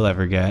last seed you'll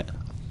ever get.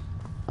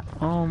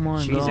 Oh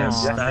my Jesus,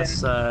 god.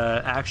 that's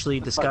actually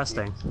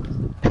disgusting.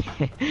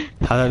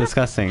 How's that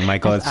disgusting,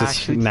 Michael? It's That's just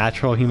actually-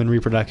 natural human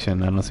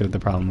reproduction. I don't see what the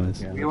problem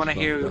is. We want to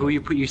hear who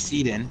you put your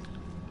seed in.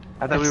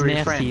 I thought That's we were your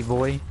nasty, friends.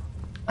 boy.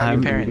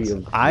 Your parents.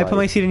 I put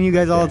my seed in you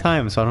guys all the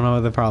time, so I don't know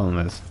what the problem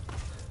is.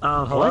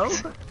 Hello?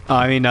 Oh,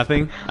 I mean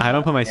nothing. I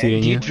don't put my seed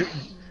in you.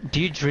 Do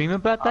you dream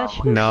about that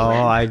shit? No,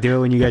 I do it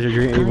when you guys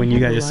are when you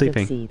guys are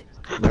sleeping.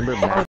 Remember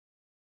Matt?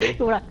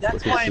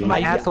 That's why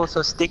my asshole's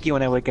so sticky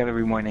when I wake up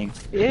every morning.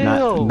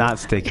 Ew. Not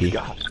sticky.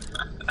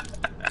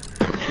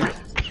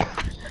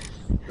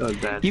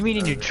 You mean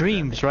in your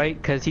dreams,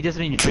 right? Because he does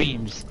it in your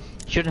dreams.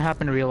 Shouldn't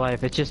happen in real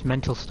life. It's just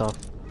mental stuff,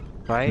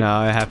 right?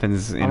 No, it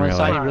happens in Unless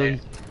real I life. really.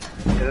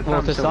 That's Well,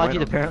 why to I'm so Sajid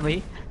wet.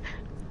 apparently.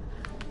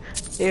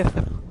 Ew.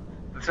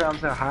 That's why I'm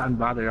so hot and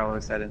bothered all of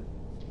a sudden.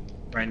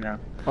 Right now.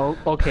 Oh,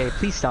 okay.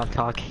 Please stop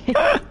talking.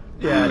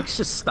 Yeah, let's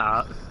just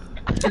stop.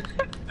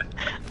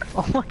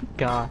 Oh my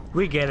god.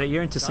 We get it,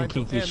 you're into some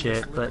kinky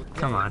shit, but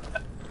come on.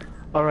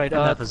 Alright,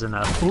 Enough is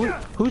enough.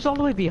 who's all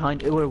the way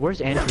behind?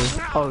 Where's Andrew?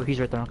 Oh, he's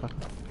right there. Okay.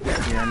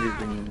 Yeah, I'm just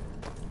thinking.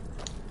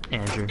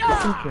 Andrew.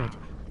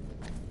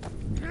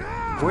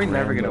 We're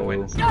never gonna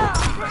win this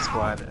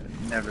squad.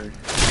 Never.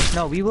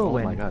 No, we will Oh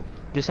win. my god.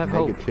 Just have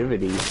hope.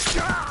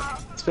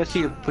 Negativity.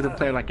 Especially with a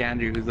player like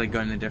Andrew who's like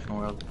going in a different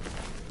world.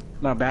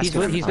 No, He's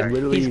basketball. he's sorry.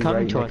 literally he's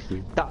coming right to us. next to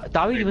you.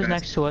 David was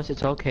next to us.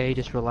 It's okay.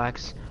 Just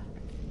relax.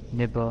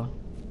 Nibba.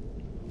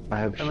 I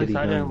have At least shitty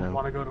I gun didn't now.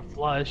 want to go to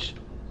Flush.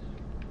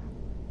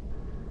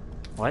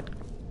 What?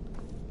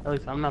 At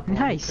least I'm not the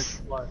one who Nice.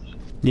 picked Flush.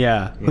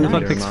 Yeah, who the fuck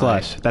Neither picks am I.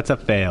 flush? That's a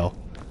fail.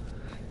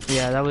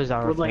 Yeah, that was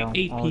our With like fail,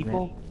 8 I'll admit.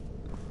 people.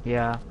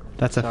 Yeah.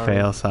 That's a Sorry.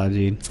 fail,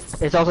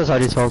 Sajid. It's also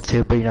Sajid's fault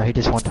too, but you know he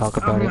just won't talk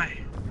Oh about my.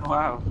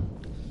 Wow.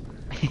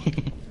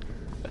 it.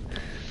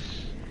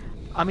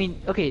 I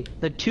mean, okay,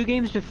 the 2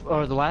 games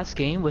or the last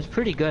game was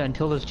pretty good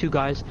until those 2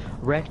 guys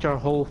wrecked our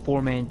whole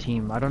 4-man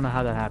team. I don't know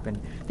how that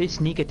happened. They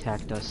sneak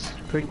attacked us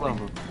pretty well.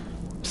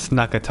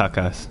 Snuck-a-tuck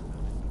us.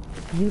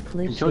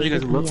 Euclid I told you guys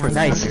to shaded look me for out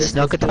Nice, Snuck-a-tuck.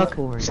 snuck-a-tuck,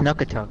 Discord.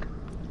 snuck-a-tuck.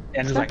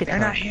 And he's like, Snuck they're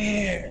attack. not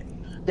here.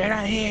 They're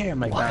not here. I'm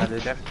like, nah, they're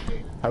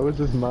definitely. How is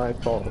this my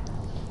fault?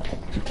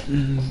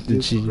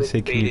 Did she just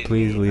say, can you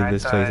please leave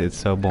this place? It's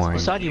so boring.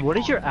 Sajid, what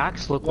does your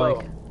axe look Whoa.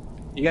 like?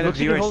 You got a Looks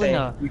like you're viewer holding saying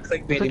a- you looks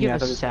like clickbaited you me. I have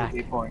thought a it was sack.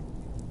 gay porn.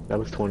 That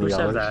was $20. Who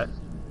said that?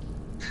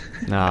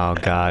 Oh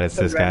god, it's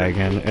this guy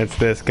again. It's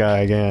this guy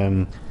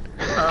again.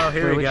 Oh,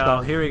 here Wait, we which go,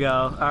 guy? here we go.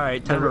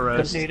 Alright, time to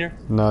roast.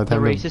 No,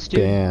 time racist to dude?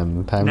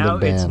 ban. Time Now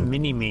to it's ban.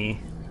 mini-me.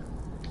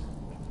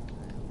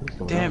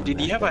 Damn, dude,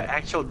 you have an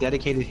actual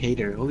dedicated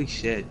hater. Holy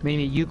shit.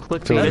 Maybe you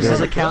click Feels This good.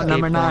 is account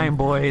number 9,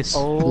 boys.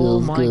 Oh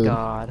Feels my good.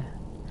 god.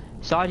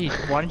 Sajid,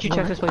 why don't you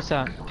check this place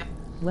out?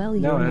 Well,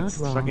 No, you're that's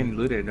not wrong. fucking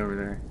looted over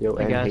there. Yo,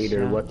 I and guess,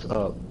 hater, yeah. what's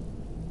up?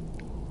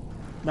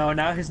 No,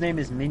 now his name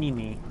is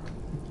Mini-me.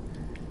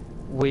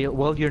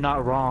 Well, you're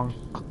not wrong.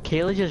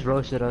 Kayla just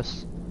roasted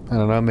us. I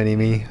don't know,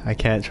 Mini-Me. I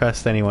can't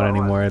trust anyone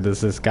anymore.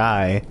 There's this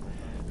guy.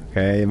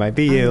 Okay, it might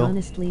be I you.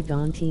 honestly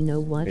don't know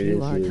what It you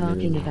is are you,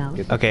 talking dude. about.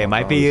 Get the Okay, it fuck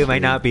might be out you, of it might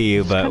here. not be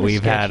you, but kinda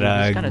we've had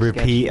sketchy. It's a kinda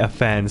repeat sketchy.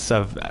 offense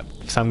of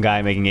some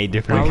guy making 8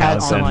 different I'll add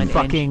accounts online and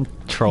fucking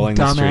trolling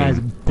the dumbass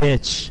stream.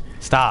 bitch.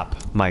 Stop,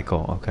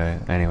 Michael. Okay,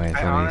 anyways, I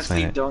let me honestly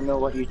explain it. don't know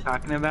what you're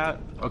talking about.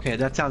 Okay,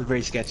 that sounds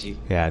very sketchy.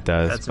 Yeah, it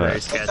does. That's but... very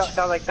That sketchy.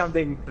 sounds like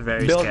something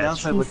Very Bill sketch.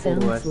 Nelson He would say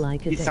to sounds us.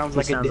 like a He dick. sounds He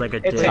like sounds a like a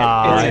dick. dick.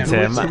 Oh, It's it's him.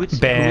 him. Who would say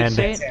Banned.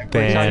 it?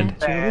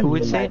 Banned. Who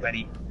would say it?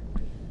 Buddy.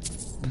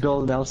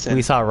 Bill Nelson.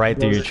 We saw right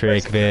through your Bill's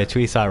trick, first bitch.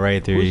 We saw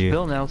right through Who's you.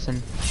 Bill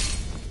Nelson?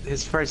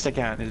 His first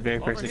account, his very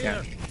first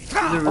account.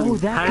 Oh,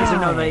 that How does he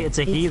know guy. that it's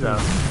a he, though?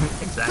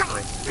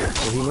 Exactly.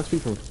 Well, he must be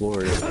from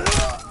Florida.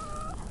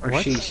 Or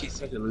What? she's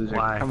such a loser.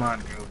 Why? Come on,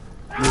 girl.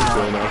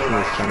 Bill Nelson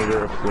is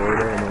senator of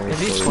Florida, and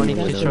It'd be also funny if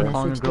you winner. start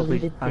calling a Message girl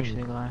deleted actually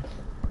thing. lie.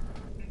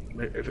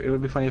 It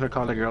would be funny if I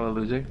called a girl a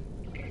loser.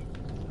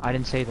 I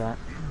didn't say that.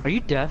 Are you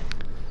deaf?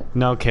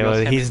 No,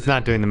 Kayla, Him he's is-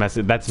 not doing the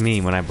message. That's me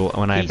when I He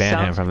banned him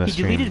sounds- from the He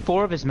stream. deleted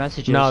 4 of his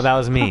messages. No, that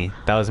was me.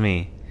 That was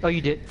me. Oh, you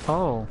did?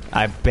 Oh.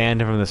 I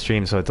banned him from the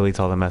stream, so it deletes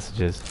all the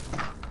messages.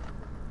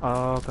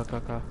 Oh,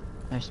 okay.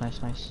 Nice.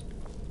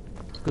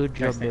 Good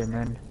job Nice, there, nice.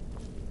 man.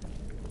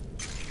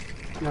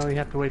 Now we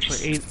have to wait for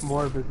 8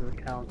 more of his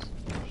accounts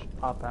to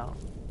pop out.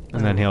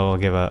 And then he'll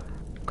give up.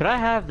 Could I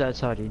have that,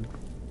 Sajid?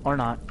 Or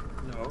not?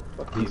 No.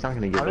 He's not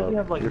gonna give How did up. he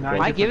have, like, You're 9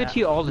 fine. I give it to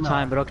you all the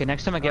time, but okay,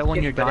 next time I get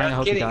one, you're dying. I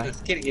hope you die.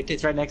 Just kidding.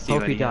 It's right next to you.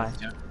 Hope you buddy.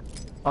 die.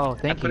 Oh, I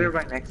thank put it you.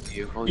 right next to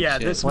you. Holy Yeah,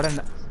 shit. this What an...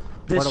 what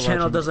This a channel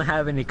legend. doesn't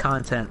have any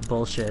content.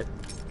 Bullshit.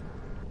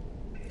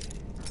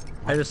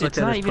 I just looked It's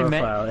at not his even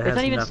meant- profile. It it's has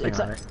not even- nothing it's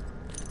on not- it.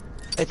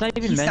 It's not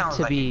even He meant sounds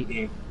to like be... a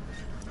dick.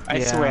 I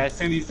Yeah. swear, as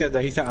soon as you said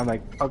that, I'm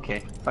like,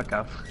 okay, fuck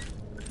off.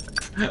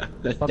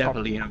 That's Fuck off.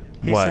 definitely him.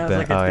 He What sounds the-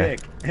 like a oh, yeah. dick.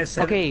 It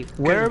said- Okay,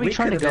 where are we we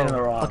trying to could've go?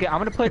 been wrong. Okay, I'm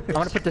gonna put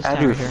this down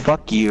Andrew, here.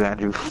 fuck you,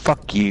 Andrew.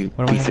 Fuck you,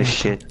 What am I piece of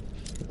having? shit.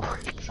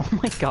 Oh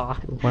my god.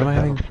 What am I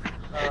having?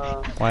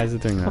 Uh, Why is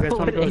it doing you that? guys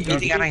want to go You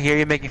think I to don't hear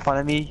you making fun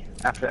of me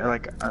after,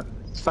 like,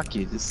 fuck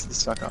you,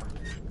 just fuck off.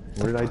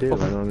 What did I do? I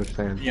don't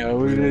understand. Yeah,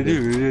 what did I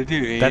do? What did I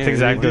do? That's Yeah,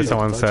 exactly what yeah.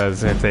 someone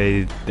says if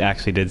they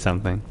actually did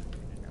something.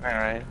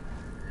 Alright.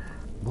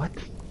 What?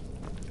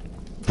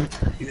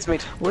 You just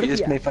made, What you did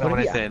just he- made fun of what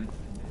what did I he- said.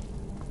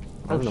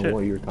 I don't know shit.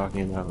 what you were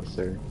talking about,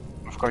 sir.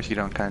 Of course you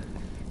don't, cunt.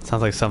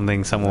 Sounds like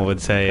something someone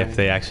would say if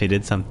they actually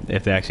did some.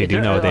 If they actually Is do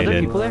there know what they other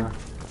did. people there?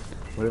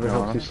 Whatever No.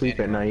 helps you sleep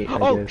at night. I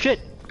Oh guess. shit!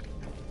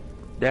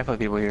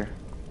 Definitely people here.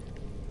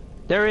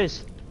 There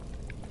is.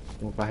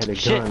 Well, if I had a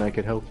Shit. gun, I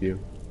could help you.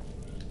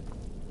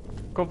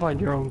 Go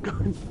find your own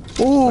gun.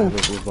 I have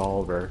a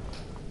revolver.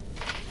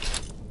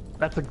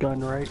 That's a gun,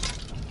 right?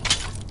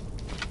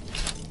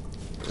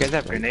 You guys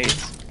have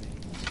grenades.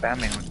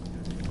 Batman.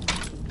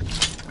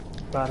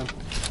 Got him.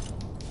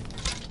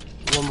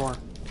 One more.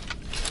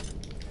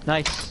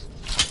 Nice.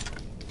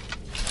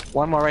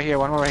 One more right here,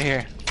 one more right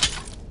here.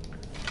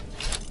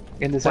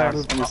 In this Where?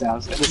 house, in this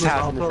house, in this Move,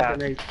 house, I'll in throw this house.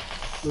 grenades.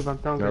 Move, I'm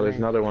throwing No, there's grenades.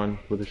 another one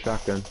with a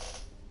shotgun.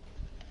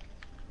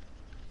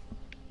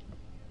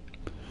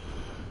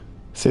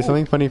 Say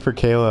something funny for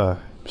Kayla.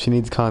 She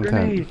needs content.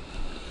 Grenade.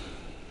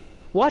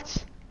 What?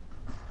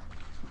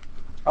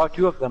 Oh,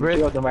 two of them, Rip,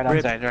 two of them right Rip,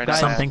 outside, right guys,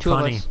 outside. Something two of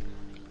funny. us.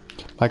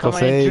 Michael,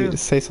 Come on in, Drew.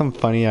 say some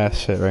funny ass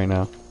shit right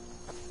now.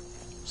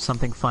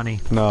 Something funny.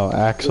 No,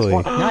 actually.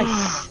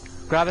 Nice.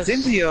 Grab us.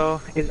 Zinzio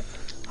is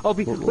Oh,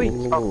 wait.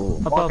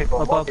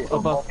 Above,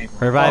 above.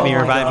 Revive me, Oh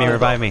my revive me, God.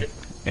 revive me.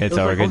 It's was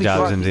over. like Good only job,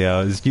 four-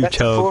 Zimzio. You that's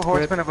the four choked.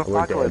 horsemen of We're dead.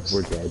 apocalypse.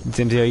 We're dead.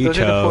 Zimzio, you Those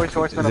are the four choked.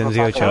 horsemen of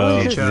Zimzio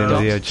apocalypse. choked.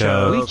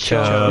 Zimzio We choked.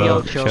 choke. We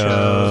all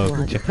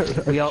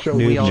Choke. choke.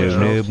 We all Noob,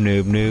 choke.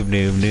 noob, noob, noob,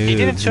 noob. He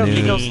didn't choke,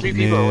 he killed three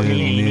people.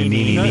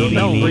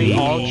 No, we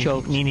all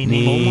choked. Oh my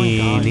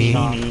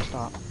god,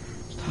 stop.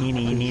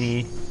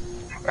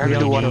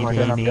 Every one of them,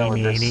 then I'm done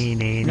with this.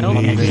 No,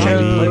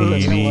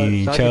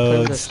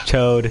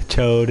 Chode,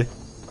 chode.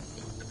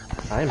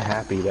 I'm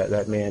happy that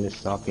that man is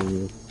stalking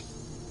you.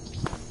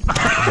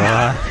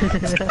 What?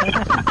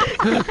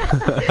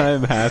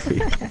 I'm happy.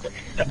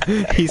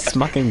 He's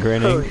smucking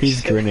grinning.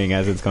 He's grinning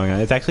as it's going on.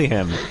 It's actually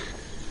him.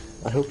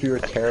 I hope you were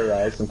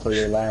terrorized until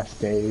your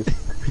last days.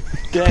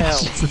 Damn.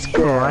 Jesus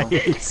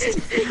Christ.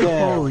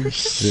 Holy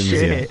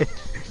shit.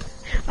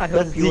 I That's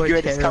hope the you were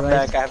greatest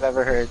terrorized. comeback I've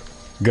ever heard.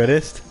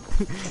 Goodest?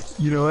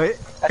 You know what?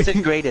 I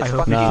said greatest. I hope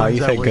Fuck he No, you. finds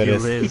you out said where you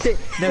goodest. He live. said,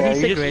 no, Yeah, he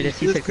you said just- greatest.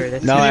 He said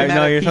greatest. No, You're mad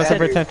no, at- you're supposed to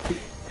he said- pretend.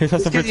 You're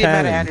supposed to Just because you're mad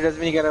at pretend. Andrew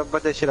doesn't mean you gotta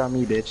put that shit on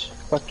me, bitch.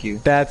 Fuck you.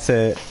 That's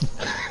it.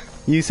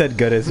 You said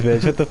goodest,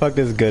 bitch. What the fuck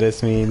does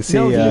goodest mean? See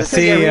No, ya, he said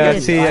see ya,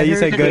 goodest. see ya. I You heard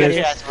said You got goodest.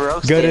 your ass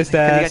roasted. Goodest You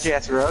ass. got your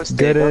ass roasted.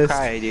 Goodest. Don't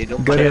cry, dude.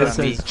 Don't put Goodest.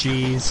 it on me. Says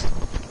G's.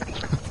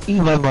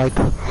 Eat my mic.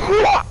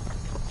 What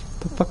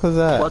the fuck was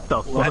that? What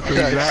the fuck is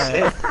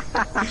that?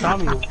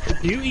 Tommy,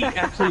 do you eat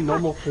actually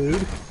normal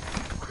food?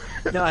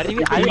 No, I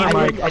didn't.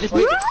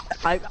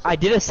 I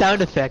did a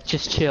sound effect.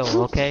 Just chill,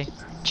 okay?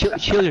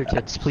 Chill your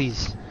tits,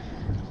 please.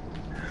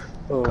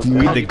 You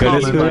eat the goodest Call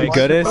me food? Mike.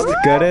 Goodest?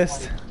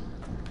 Goodest?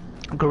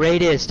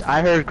 Greatest.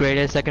 I heard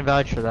greatest. I can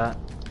vouch for that.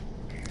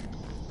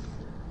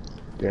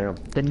 Damn.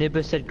 The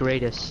Nibba said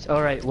greatest.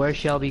 All right, where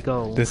shall we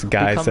go? This We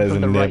guy come says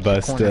from the right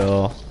Nibba corner.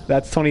 still.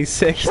 That's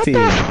 2016.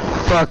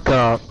 Fuck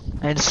up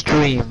and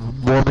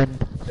stream, woman.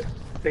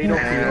 Fatal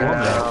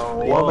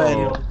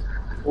Woman.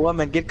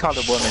 Woman, get called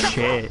a woman.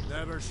 Shit.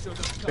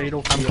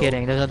 Fatal I'm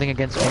kidding. There's nothing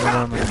against being a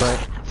woman, but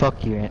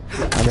fuck you, Ant.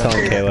 I'm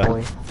telling Kayla.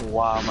 Boy.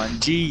 Wow, man.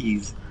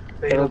 Jeez.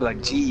 They look like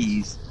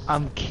jeez.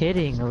 I'm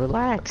kidding.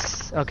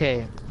 Relax.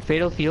 Okay.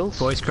 Fatal Fields.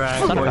 Voice crack,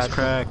 Son of voice a-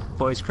 crack,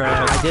 voice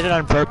crack. I did it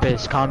on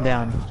purpose. Calm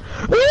down.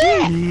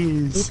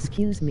 Jeez.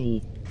 Excuse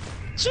me.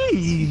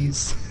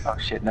 Jeez. Oh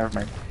shit, never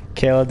mind.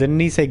 Kayla, didn't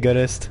he say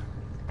goodest?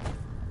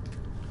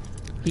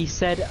 He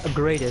said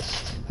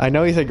greatest. I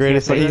know he said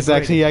greatest, Yeah, but say he's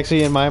greatest.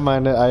 actually in my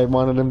mind, I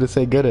wanted him to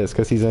say goodest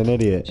because he's an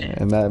idiot,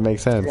 and that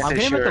makes sense. Yeah. I'm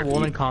getting with sure. the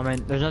woman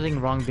comment. There's nothing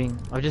wrong being.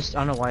 I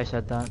don't know why I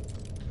said that.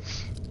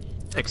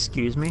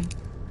 Excuse me?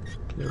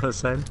 Kayla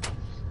said.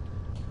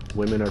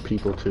 Women are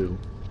people too.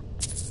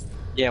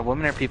 Yeah,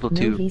 women are people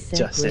No, too. he said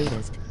Justin.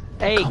 greatest.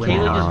 Hey, Come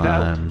Kayla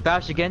on. just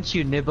vouched against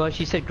you, Nibba.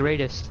 She said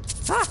greatest.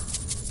 Is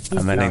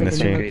I'm ending the this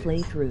stream. another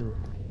playthrough?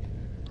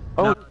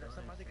 Oh,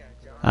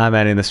 I'm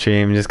ending the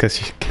stream just because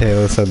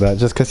Kayla said that.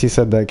 Just because you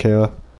said that, Kayla.